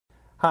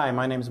Hi,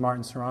 my name is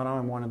Martin Serrano.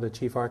 I'm one of the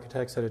chief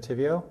architects at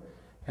Attivio,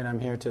 and I'm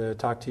here to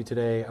talk to you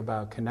today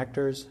about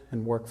connectors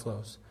and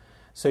workflows.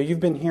 So you've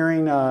been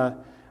hearing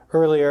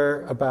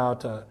earlier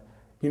about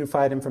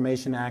unified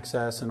information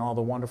access and all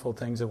the wonderful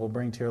things it will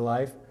bring to your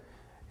life,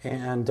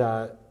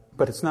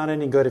 but it's not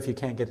any good if you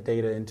can't get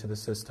data into the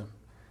system.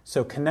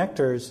 So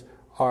connectors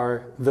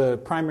are the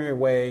primary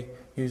way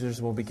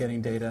users will be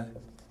getting data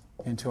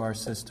into our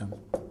system.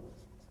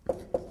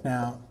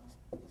 Now,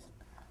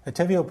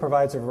 Attivio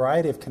provides a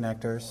variety of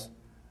connectors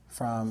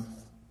from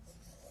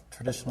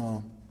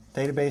traditional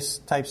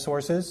database type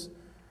sources,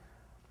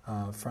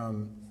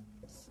 from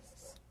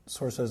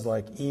sources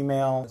like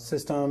email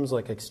systems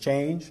like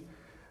Exchange,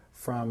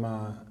 from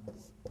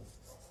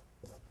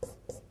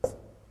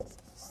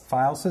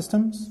file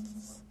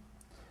systems,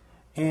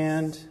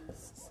 and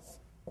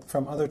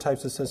from other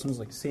types of systems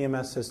like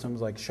CMS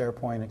systems like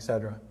SharePoint,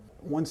 etc.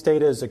 Once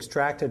data is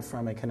extracted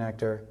from a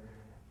connector,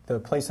 the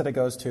place that it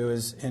goes to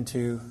is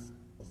into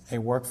a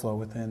workflow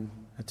within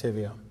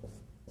Attivio.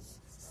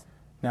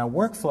 Now,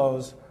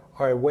 workflows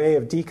are a way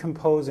of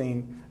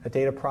decomposing a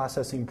data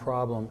processing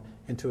problem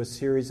into a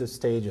series of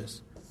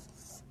stages.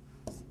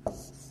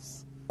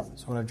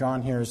 So what I've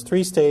drawn here is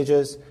 3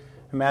 stages.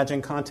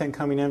 Imagine content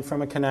coming in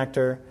from a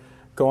connector,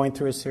 going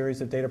through a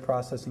series of data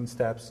processing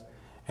steps,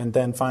 and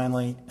then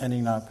finally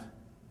ending up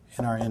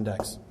in our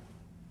index.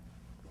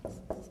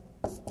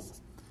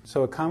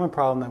 So a common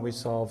problem that we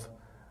solve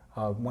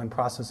when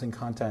processing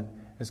content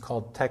is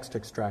called text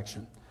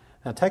extraction.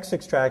 Now, text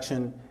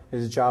extraction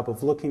is a job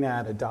of looking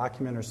at a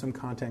document or some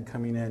content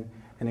coming in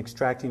and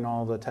extracting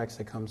all the text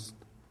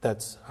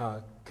that's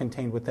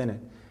contained within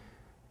it.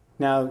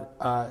 Now,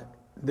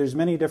 there's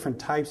many different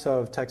types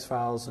of text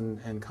files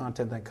and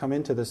content that come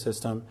into the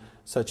system,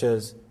 such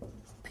as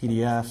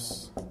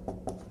PDFs,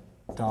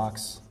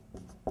 docs,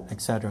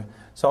 etc.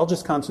 So I'll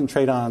just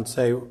concentrate on,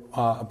 say,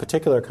 a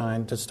particular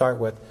kind to start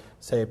with,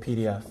 say a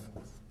PDF.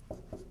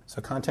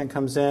 So content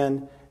comes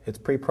in, it's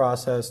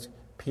pre-processed,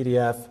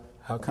 PDF,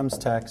 out comes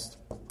text,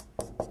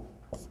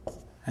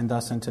 and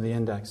thus into the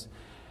index.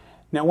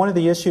 Now, one of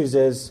the issues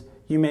is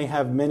you may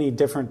have many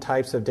different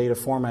types of data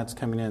formats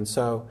coming in.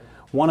 So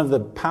one of the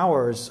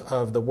powers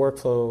of the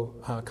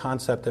workflow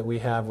concept that we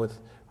have with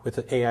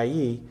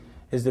AIE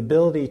is the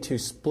ability to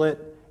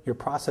split your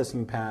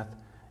processing path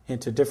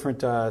into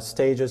different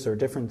stages or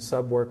different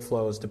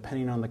sub-workflows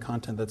depending on the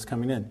content that's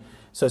coming in.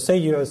 So say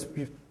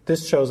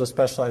this shows a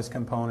specialized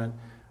component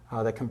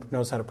that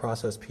knows how to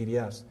process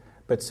PDFs.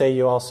 But say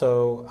you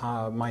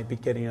also might be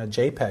getting a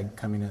JPEG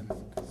coming in.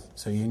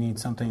 So you need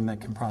something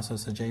that can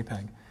process a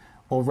JPEG.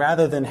 Well,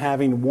 rather than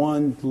having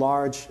one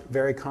large,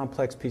 very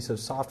complex piece of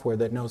software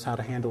that knows how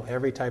to handle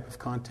every type of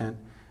content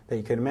that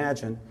you could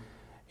imagine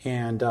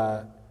and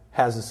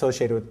has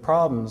associated with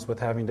problems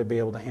with having to be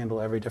able to handle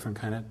every different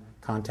kind of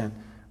content,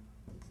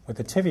 with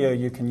Attivio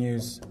you can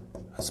use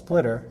a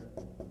splitter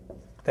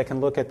that can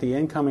look at the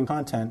incoming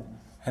content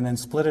and then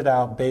split it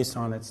out based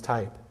on its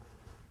type.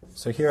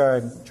 So here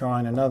I'm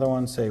drawing another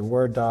one, say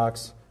Word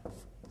docs,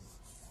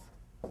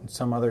 and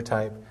some other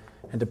type.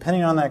 And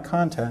depending on that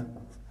content,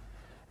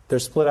 they're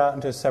split out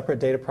into a separate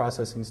data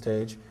processing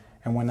stage.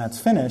 And when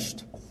that's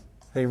finished,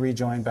 they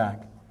rejoin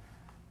back.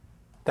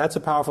 That's a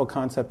powerful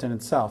concept in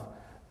itself.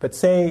 But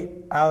say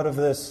out of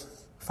this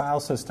file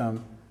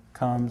system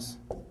comes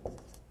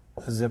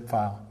a zip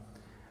file.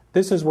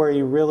 This is where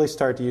you really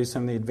start to use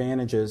some of the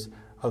advantages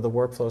of the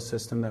workflow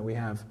system that we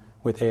have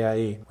with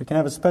AIE. We can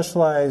have a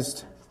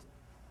specialized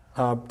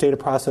data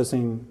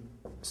processing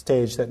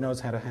stage that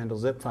knows how to handle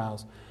zip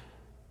files.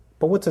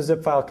 But what's a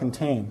zip file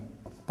contain?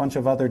 A bunch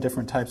of other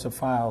different types of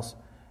files,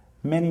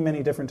 many,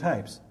 many different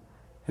types.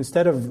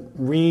 Instead of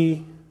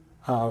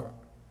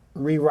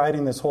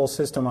rewriting this whole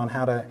system on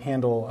how to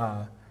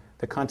handle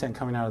the content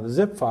coming out of the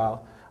zip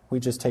file, we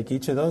just take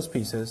each of those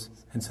pieces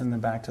and send them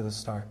back to the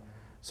start.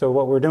 So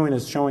what we're doing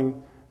is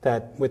showing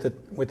that with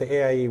the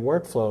AIE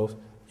workflow,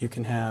 you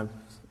can have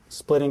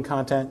splitting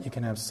content, you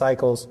can have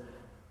cycles,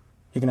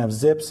 you can have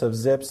zips of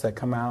zips that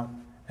come out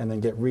and then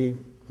get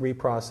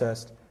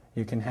reprocessed.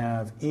 You can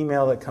have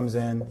email that comes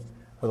in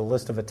with a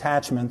list of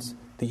attachments.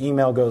 The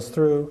email goes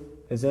through,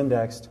 is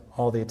indexed,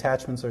 all the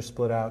attachments are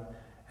split out,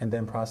 and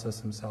then process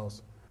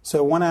themselves.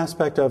 So one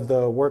aspect of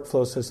the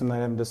workflow system that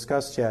I haven't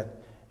discussed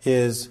yet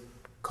is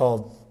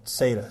called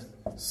SATA.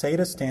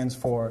 SATA stands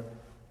for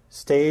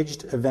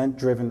Staged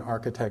Event-Driven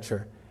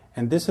Architecture.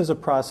 And this is a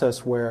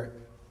process where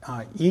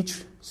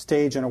each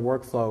stage in a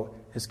workflow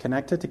is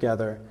connected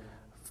together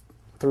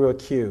through a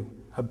queue,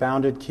 a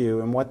bounded queue.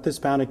 And what this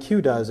bounded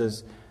queue does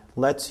is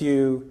lets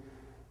you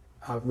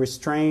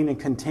restrain and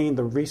contain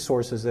the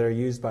resources that are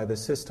used by the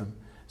system.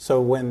 So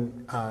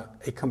when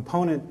a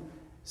component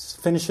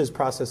finishes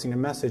processing a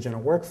message in a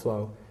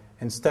workflow,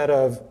 instead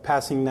of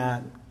passing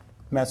that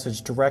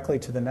message directly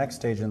to the next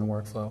stage in the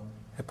workflow,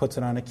 it puts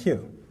it on a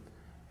queue.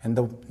 And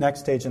the next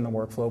stage in the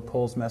workflow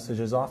pulls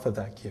messages off of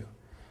that queue.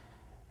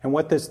 And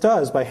what this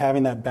does by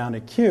having that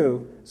bounded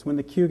queue is when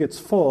the queue gets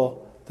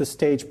full, the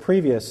stage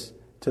previous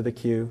to the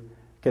queue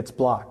gets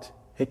blocked.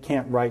 It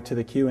can't write to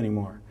the queue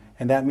anymore.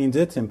 and that means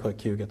its input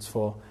queue gets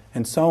full,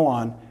 and so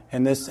on.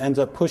 And this ends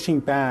up pushing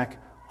back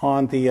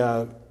on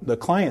the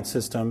client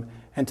system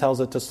and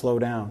tells it to slow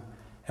down.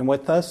 And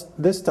what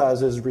this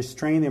does is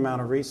restrain the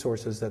amount of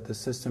resources that the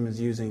system is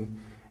using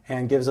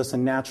and gives us a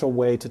natural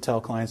way to tell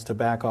clients to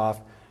back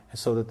off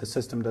so that the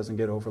system doesn't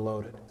get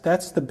overloaded.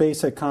 That's the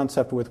basic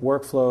concept with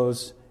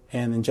workflows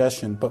and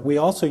ingestion, but we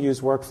also use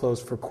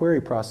workflows for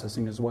query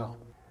processing as well.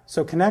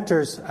 So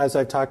connectors, as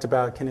I've talked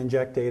about, can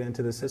inject data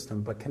into the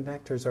system, but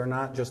connectors are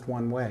not just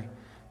one way.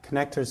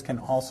 Connectors can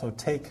also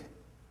take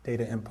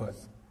data input.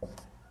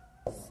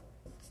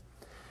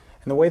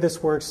 And the way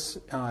this works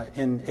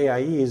in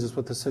AIEs is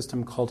with a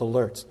system called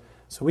alerts.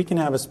 So we can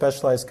have a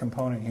specialized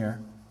component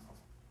here,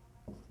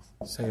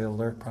 say an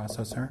alert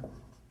processor.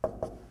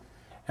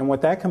 And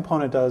what that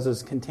component does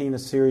is contain a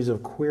series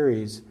of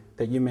queries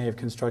that you may have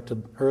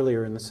constructed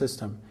earlier in the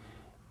system.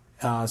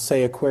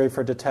 Say a query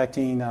for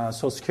detecting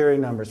Social Security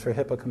numbers for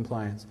HIPAA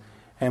compliance.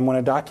 And when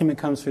a document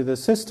comes through the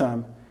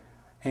system,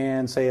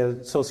 and say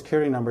a Social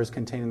Security number is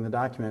contained in the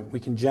document, we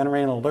can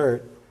generate an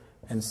alert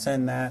and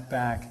send that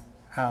back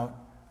out,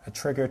 a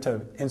trigger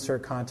to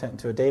insert content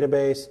into a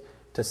database,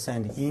 to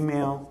send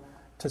email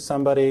to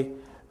somebody,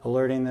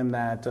 alerting them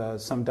that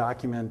some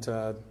document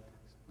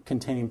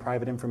containing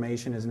private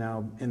information is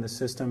now in the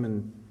system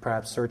and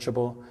perhaps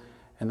searchable,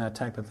 and that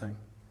type of thing.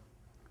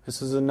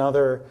 This is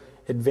another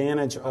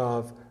advantage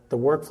of the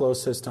workflow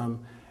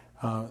system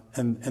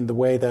and the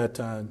way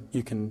that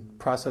you can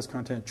process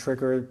content,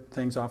 trigger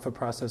things off of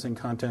processing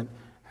content,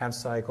 have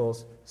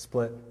cycles,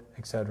 split,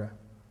 etc.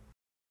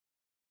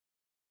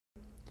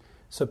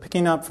 So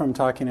picking up from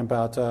talking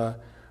about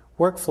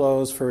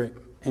workflows for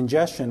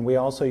ingestion, we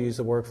also use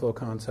the workflow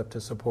concept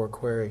to support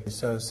queries.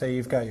 So say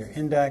you've got your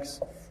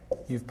index,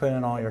 you've put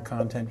in all your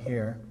content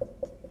here.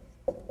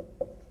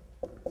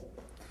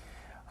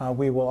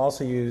 We will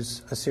also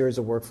use a series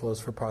of workflows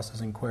for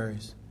processing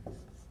queries.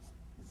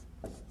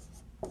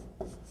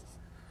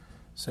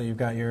 So you've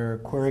got your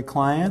query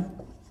client.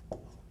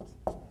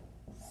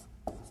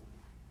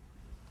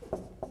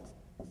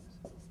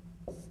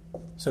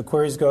 So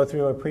queries go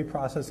through a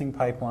pre-processing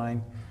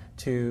pipeline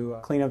to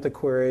clean up the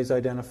queries,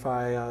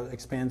 identify,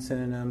 expand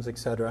synonyms,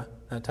 etc.,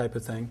 that type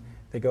of thing.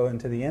 They go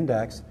into the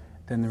index,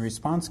 then the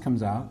response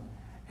comes out,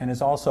 and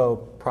is also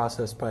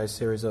processed by a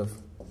series of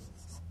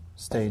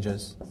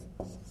stages.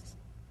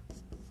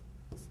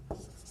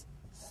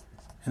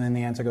 And then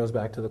the answer goes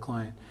back to the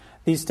client.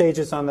 These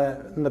stages on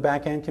the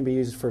back end can be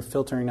used for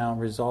filtering out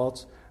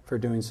results, for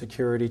doing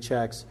security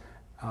checks,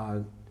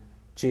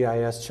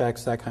 GIS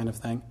checks, that kind of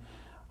thing.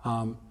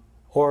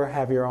 Or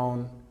have your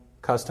own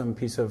custom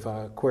piece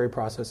of query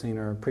processing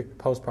or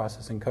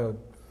post-processing code.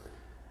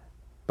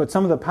 But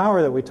some of the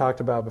power that we talked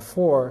about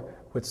before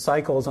with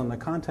cycles on the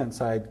content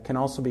side can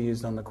also be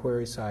used on the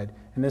query side.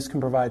 And this can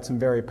provide some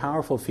very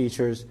powerful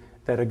features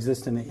that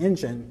exist in the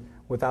engine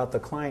without the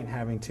client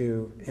having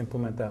to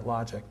implement that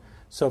logic.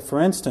 So for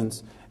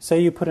instance, say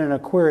you put in a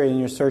query and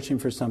you're searching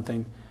for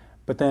something,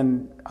 but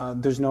then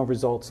there's no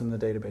results in the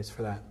database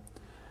for that.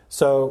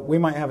 So we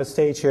might have a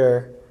stage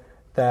here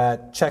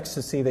that checks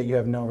to see that you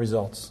have no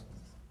results.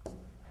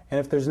 And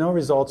if there's no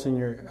results in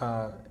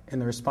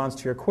the response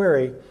to your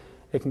query,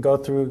 it can go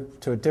through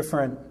to a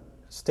different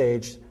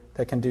stage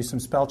that can do some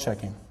spell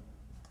checking.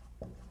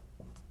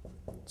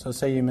 So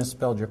say you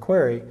misspelled your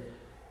query,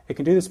 it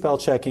can do the spell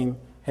checking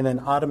and then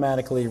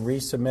automatically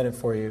resubmit it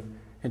for you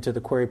into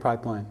the query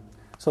pipeline.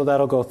 So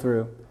that'll go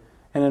through.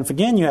 And then if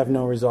again you have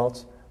no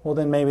results, well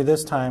then maybe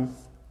this time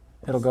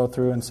it'll go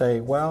through and say,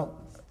 well,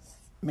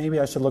 maybe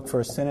I should look for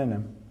a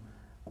synonym.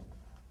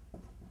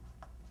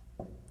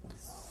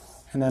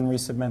 And then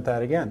resubmit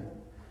that again.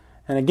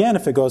 And again,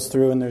 if it goes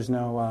through and there's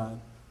no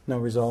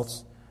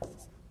results,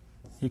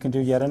 you can do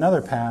yet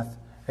another path,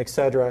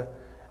 etc.,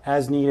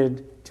 as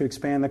needed to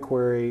expand the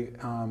query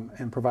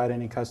and provide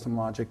any custom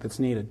logic that's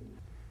needed.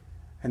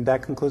 And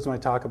that concludes my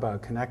talk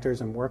about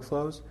connectors and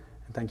workflows,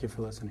 and thank you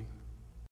for listening.